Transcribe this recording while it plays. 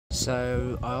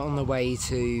So on the way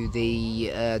to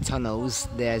the tunnels,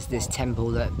 there's this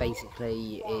temple that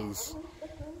basically is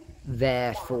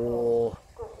there for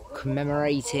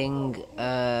commemorating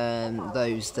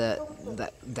those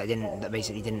that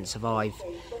basically didn't survive.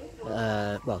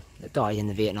 Well, that died in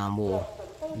the Vietnam War.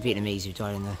 Vietnamese who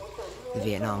died in the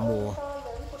Vietnam War.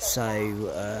 So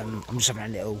I'm just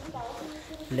having a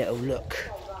little look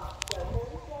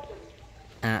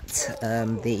at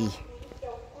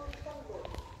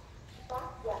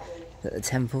the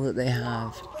temple that they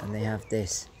have, and they have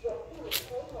this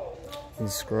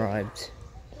inscribed.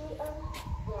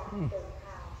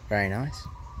 Very nice.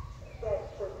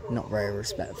 Not very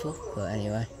respectful, but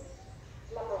anyway.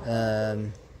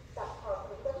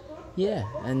 Yeah,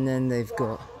 and then they've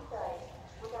got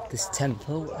this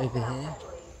temple over here.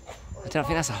 I don't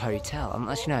think that's a hotel.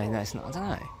 Actually, no, it's not. I don't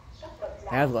know.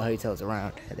 They have got hotels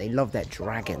around here. They love their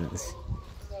dragons.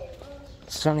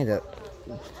 It's funny that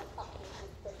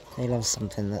they love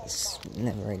something that's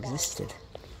never existed.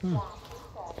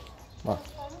 Well,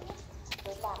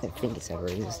 I don't think it's ever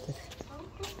existed.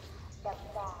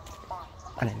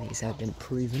 I don't think it's ever been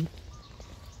proven.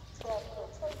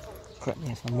 Correct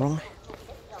me if I'm wrong.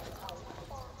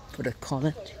 Put a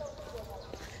comment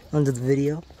under the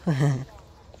video.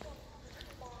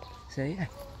 So yeah,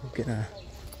 we're gonna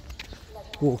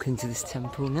walk into this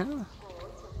temple now.